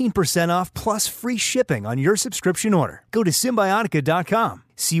 15% off plus free shipping on your subscription order. Go to Symbiotica.com,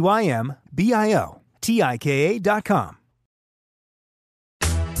 CYMBIOTIKA.com.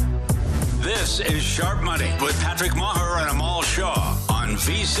 This is Sharp Money with Patrick Maher and Amal Shaw on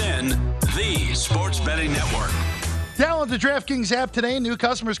VSiN, the Sports Betting Network. Download the DraftKings app today. New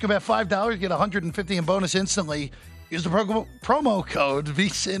customers can bet $5, get $150 in bonus instantly. Use the promo code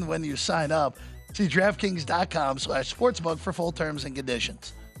VSiN when you sign up. See DraftKings.com/sportsbook for full terms and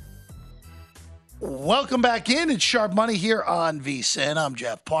conditions. Welcome back in. It's Sharp Money here on VSiN. I'm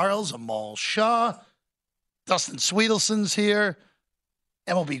Jeff Parles, Amal Shaw. Dustin Sweetelson's here.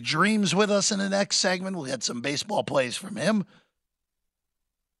 MLB Dreams with us in the next segment. We'll get some baseball plays from him.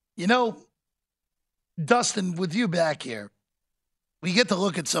 You know, Dustin, with you back here, we get to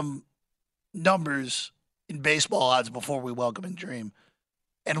look at some numbers in baseball odds before we welcome in Dream.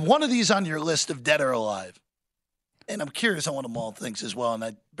 And one of these on your list of dead or alive. and I'm curious on what Amal thinks as well,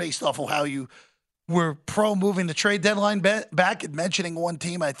 and based off of how you were pro moving the trade deadline back and mentioning one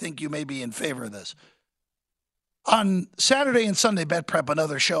team, I think you may be in favor of this. On Saturday and Sunday Bet Prep,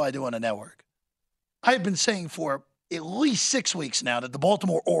 another show I do on the network, I've been saying for at least 6 weeks now that the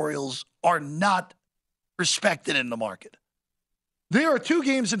Baltimore Orioles are not respected in the market. They are 2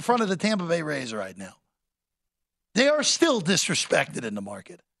 games in front of the Tampa Bay Rays right now. They are still disrespected in the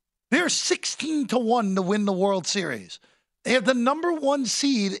market. They're 16-1 to win the World Series. They have the number 1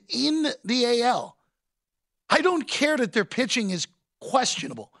 seed in the AL. I don't care that their pitching is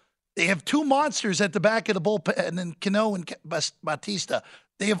questionable. They have 2 monsters at the back of the bullpen, and Cano and Bautista.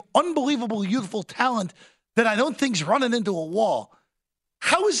 They have unbelievable youthful talent that I don't think's running into a wall.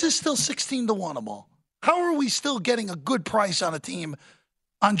 How is this still 16-1, Amal? How are we still getting a good price on a team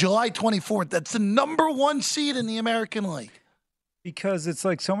on July 24th that's the number 1 seed in the American League? Because it's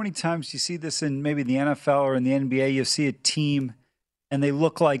like so many times you see this in maybe the NFL or in the NBA, you see a team and they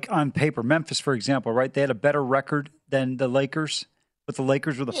look like on paper, Memphis, for example, right? They had a better record than the Lakers, but the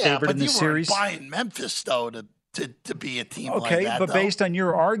Lakers were the favorite in the series. Yeah, but you weren't buying Memphis, though, to be a team like that. Okay, but based on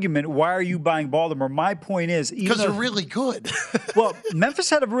your argument, why are you buying Baltimore? My point is... Because they're really good. Well,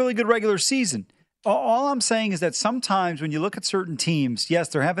 Memphis had a really good regular season. All I'm saying is that sometimes when you look at certain teams, yes,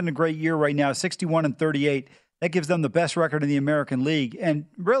 they're having a great year right now, 61-38. That gives them the best record in the American League. And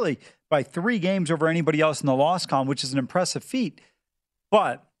really, by 3 games over anybody else in the loss column, which is an impressive feat.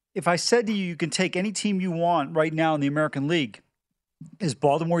 But if I said to you, you can take any team you want right now in the American League, is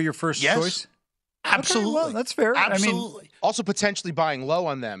Baltimore your first choice? Absolutely. Okay, well, that's fair. Absolutely. I mean, also potentially buying low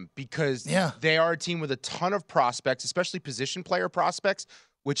on them because they are a team with a ton of prospects, especially position player prospects,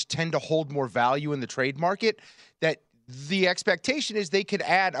 which tend to hold more value in the trade market, that the expectation is they could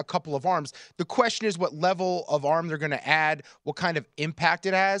add a couple of arms. The question is what level of arm they're going to add, what kind of impact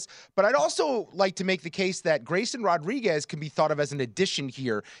it has. But I'd also like to make the case that Grayson Rodriguez can be thought of as an addition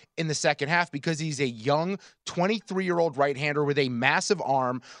here in the second half because he's a young 23-year-old right-hander with a massive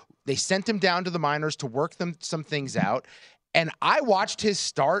arm. They sent him down to the minors to work some things out. And I watched his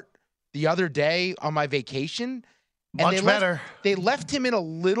start the other day on my vacation. And Much better. They left him in a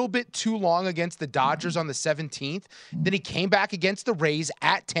little bit too long against the Dodgers on the 17th. Then he came back against the Rays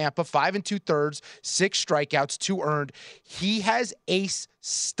at Tampa, 5 2/3, 6 strikeouts, 2 earned. He has ace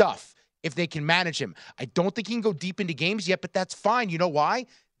stuff if they can manage him. I don't think he can go deep into games yet, but that's fine. You know why?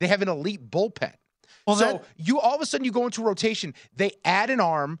 They have an elite bullpen. Well, so you all of a sudden you go into rotation. They add an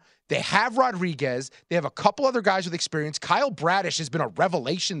arm. They have Rodriguez. They have a couple other guys with experience. Kyle Bradish has been a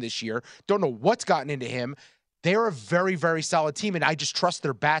revelation this year. Don't know what's gotten into him. They're a very, very solid team, and I just trust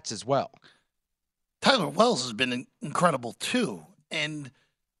their bats as well. Tyler Wells has been incredible, too. And,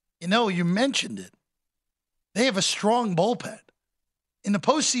 you mentioned it. They have a strong bullpen. In the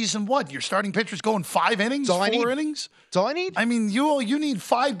postseason, what? Your starting pitcher's going 5 innings, 4 innings? That's all I need. I mean, you need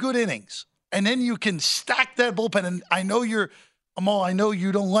 5 good innings, and then you can stack that bullpen. And I know Amal, I know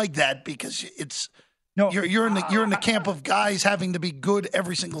you don't like that because you're in the camp of guys having to be good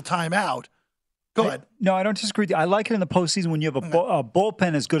every single time out. Go ahead. No, I don't disagree with you. I like it in the postseason when you have a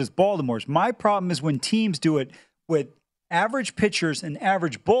bullpen as good as Baltimore's. My problem is when teams do it with average pitchers and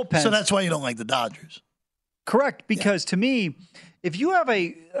average bullpens. So that's why you don't like the Dodgers. Correct, because to me, if you have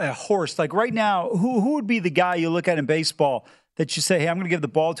a horse, like right now, who would be the guy you look at in baseball that you say, hey, I'm going to give the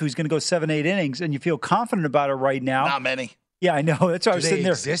ball to, he's going to go 7-8 innings, and you feel confident about it right now? Not many. Yeah, I know. That's why I was sitting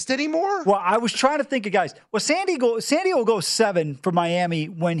there. Do they exist anymore? Well, I was trying to think of guys. Well, Sandy will go 7 for Miami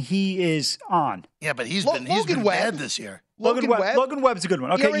when he is on. Yeah, but he's been bad this year. Logan Webb's a good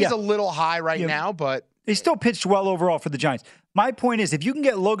one. Okay, he's a little high now, but he still pitched well overall for the Giants. My point is, if you can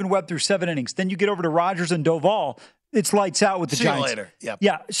get Logan Webb through 7 innings, then you get over to Rodgers and Doval. It's lights out with the Giants. See you later. Yep.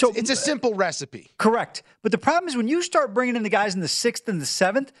 Yeah. So it's a simple recipe. Correct. But the problem is when you start bringing in the guys in the 6th and the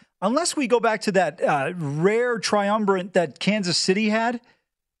 7th, unless we go back to that rare triumvirate that Kansas City had,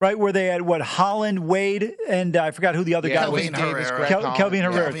 right, where they had, Holland, Wade, and I forgot who the other guy was. Kelvin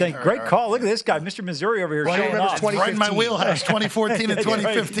Herrera. Great call. Look at this guy, Mr. Missouri over here. Showing off. Right in my wheelhouse, 2014 and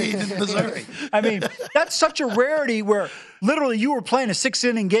 2015 in Missouri. I mean, that's such a rarity where literally you were playing a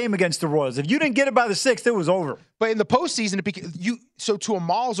 6-inning game against the Royals. If you didn't get it by the 6th, it was over. But in the postseason, so to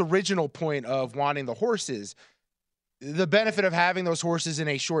Amal's original point of wanting the horses, the benefit of having those horses in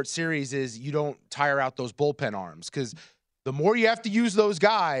a short series is you don't tire out those bullpen arms because the more you have to use those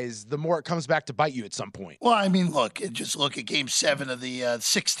guys, the more it comes back to bite you at some point. Well, I mean, look at Game 7 of the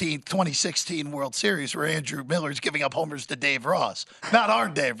 2016 World Series where Andrew Miller's giving up homers to Dave Ross. Not our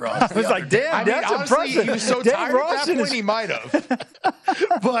Dave Ross. I was like, damn, that's honestly, impressive. He was so Dave tired Ross at that point, he might have.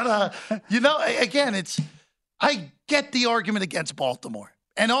 But, again, I get the argument against Baltimore.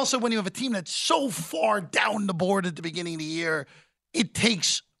 And also, when you have a team that's so far down the board at the beginning of the year, it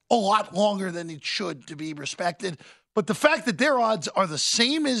takes a lot longer than it should to be respected. But the fact that their odds are the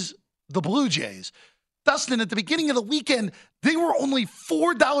same as the Blue Jays, Dustin, at the beginning of the weekend, they were only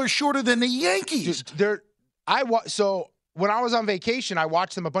 $4 shorter than the Yankees. So when I was on vacation, I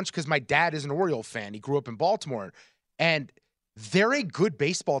watched them a bunch because my dad is an Oriole fan. He grew up in Baltimore. And they're a good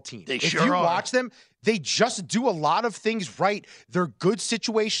baseball team. If you watch them, they just do a lot of things right. They're good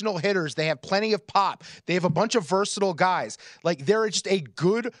situational hitters. They have plenty of pop. They have a bunch of versatile guys. Like, they're just a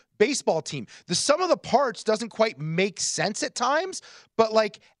good baseball team. The sum of the parts doesn't quite make sense at times, but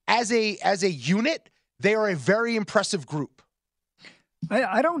like as a unit, they are a very impressive group.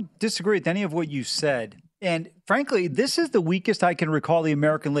 I don't disagree with any of what you said. And frankly, this is the weakest I can recall the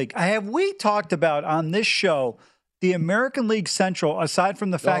American League. We talked about on this show the American League Central, aside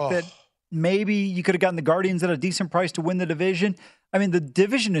from the fact that maybe you could have gotten the Guardians at a decent price to win the division. I mean, the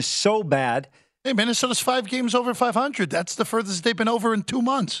division is so bad. Hey, Minnesota's 5 games over 500. That's the furthest they've been over in 2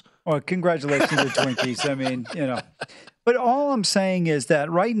 months. Well, congratulations to Twinkies. I mean, But all I'm saying is that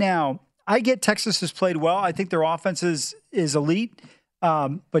right now, I get Texas has played well. I think their offense is elite.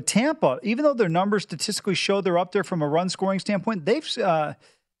 But Tampa, even though their numbers statistically show they're up there from a run scoring standpoint, they've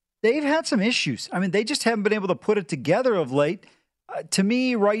had some issues. I mean, they just haven't been able to put it together of late. To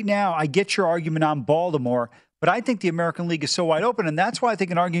me, right now, I get your argument on Baltimore, but I think the American League is so wide open, and that's why I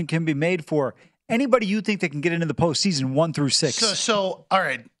think an argument can be made for anybody you think that can get into the postseason 1 through 6. So all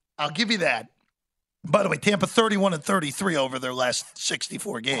right, I'll give you that. By the way, Tampa 31-33 over their last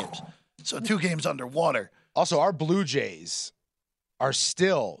 64 games, so 2 games underwater. Also, our Blue Jays are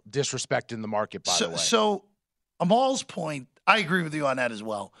still disrespecting the market, by the way. So Amal's point, I agree with you on that as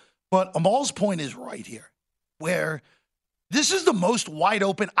well. But Amal's point is right here, where this is the most wide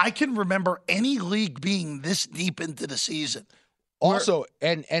open I can remember any league being this deep into the season. Also,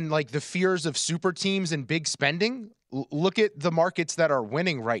 and like the fears of super teams and big spending, look at the markets that are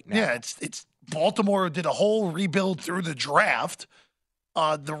winning right now. Yeah, it's Baltimore did a whole rebuild through the draft.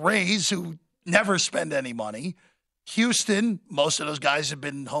 The Rays, who never spend any money. Houston, most of those guys have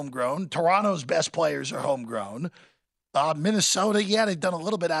been homegrown. Toronto's best players are homegrown. Minnesota, yeah, they've done a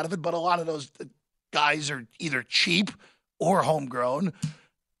little bit out of it, but a lot of those guys are either cheap or homegrown.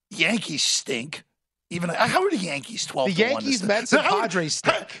 Yankees stink. How are the Yankees 12-1? The Yankees, Mets, and Padres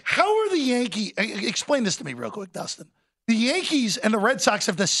stink. How are the Yankees? Explain this to me real quick, Dustin. The Yankees and the Red Sox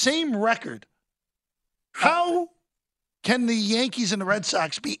have the same record. How can the Yankees and the Red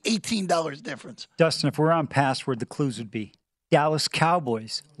Sox be $18 difference? Dustin, if we're on password, the clues would be Dallas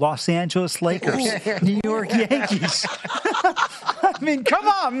Cowboys, Los Angeles Lakers, New York Yankees. I mean, come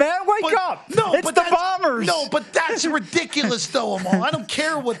on, man. Wake up. No, it's the Bombers. No, but that's ridiculous, though, Amal. I don't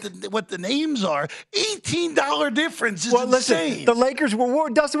care what the names are. $18 difference is insane. Listen, the Lakers,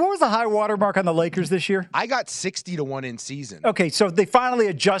 Dustin, what was the high water mark on the Lakers this year? I got 60-1 in season. Okay, so they finally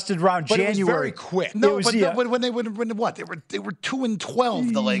adjusted around January. It was very quick. No, when they were what? They were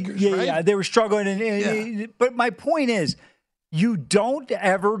 2-12, the Lakers, right? Yeah, they were struggling. But my point is, you don't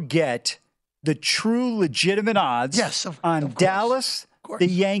ever get the true legitimate odds on Dallas, the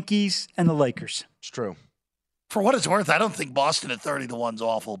Yankees, and the Lakers. It's true. For what it's worth, I don't think Boston at 30-1 is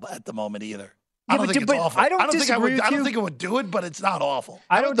awful at the moment either. I don't think it's awful. I don't think it would do it, but it's not awful.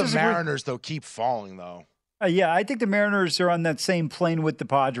 I don't. The Mariners though keep falling though. Yeah, I think the Mariners are on that same plane with the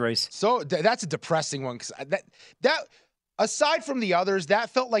Padres. So that's a depressing one because that. Aside from the others, that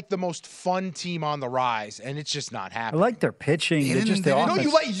felt like the most fun team on the rise, and it's just not happening. I like their pitching.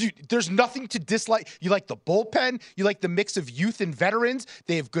 There's nothing to dislike. You like the bullpen. You like the mix of youth and veterans.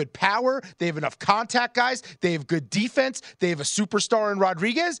 They have good power. They have enough contact guys. They have good defense. They have a superstar in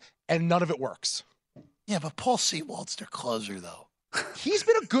Rodriguez, and none of it works. Yeah, but Paul Sewald's their closer, though. He's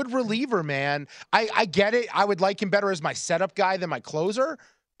been a good reliever, man. I get it. I would like him better as my setup guy than my closer,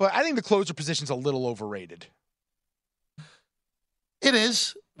 but I think the closer position's a little overrated. It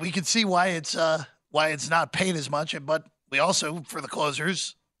is. We can see why it's not paid as much, but we also, for the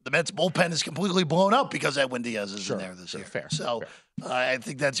closers, the Mets bullpen is completely blown up because Edwin Diaz is in there this year. Fair. I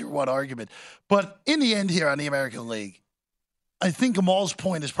think that's your one argument. But in the end here on the American League, I think Amal's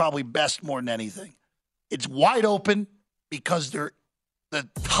point is probably best more than anything. It's wide open because the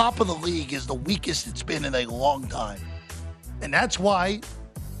top of the league is the weakest it's been in a long time. And that's why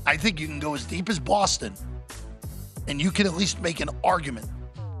I think you can go as deep as Boston, and you can at least make an argument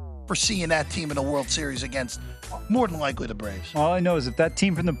for seeing that team in a World Series against, more than likely, the Braves. All I know is if that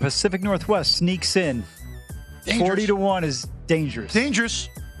team from the Pacific Northwest sneaks in, 40-1 is dangerous. Dangerous.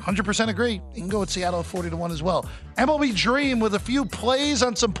 100% agree. You can go with Seattle at 40-1 as well. MLB Dream with a few plays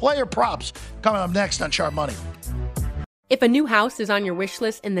on some player props coming up next on Sharp Money. If a new house is on your wish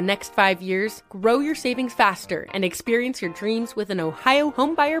list in the next 5 years, grow your savings faster and experience your dreams with an Ohio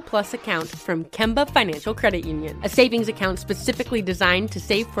Homebuyer Plus account from Kemba Financial Credit Union. A savings account specifically designed to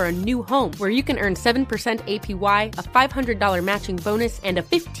save for a new home, where you can earn 7% APY, a $500 matching bonus, and a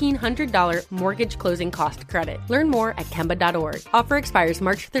 $1,500 mortgage closing cost credit. Learn more at Kemba.org. Offer expires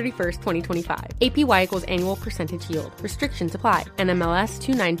March 31st, 2025. APY equals annual percentage yield. Restrictions apply. NMLS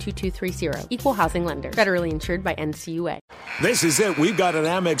 292230. Equal housing lender. Federally insured by NCUA. This is it. We've got an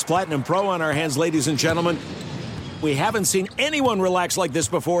Amex Platinum Pro on our hands, ladies and gentlemen. We haven't seen anyone relax like this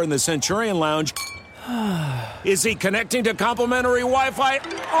before in the Centurion Lounge. Is he connecting to complimentary Wi-Fi?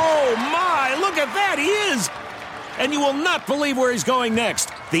 Oh, my! Look at that! He is! And you will not believe where he's going next.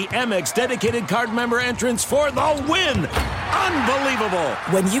 The Amex dedicated card member entrance for the win! Unbelievable!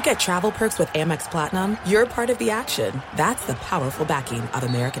 When you get travel perks with Amex Platinum, you're part of the action. That's the powerful backing of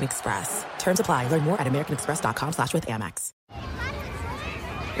American Express. Terms apply. Learn more at americanexpress.com/withAmex.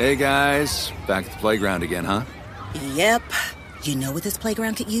 Hey, guys. Back at the playground again, huh? Yep. You know what this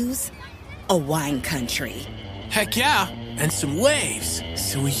playground could use? A wine country. Heck yeah, and some waves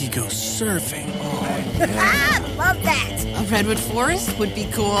so we could go surfing. Oh, yeah. Love that. A redwood forest would be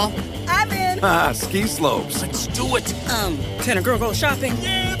cool. I'm in. Ski slopes. Let's do it. Can a girl go shopping?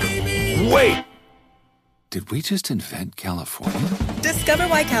 Yeah, baby. Wait. Did we just invent California? Discover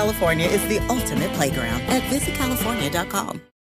why California is the ultimate playground at visitcalifornia.com.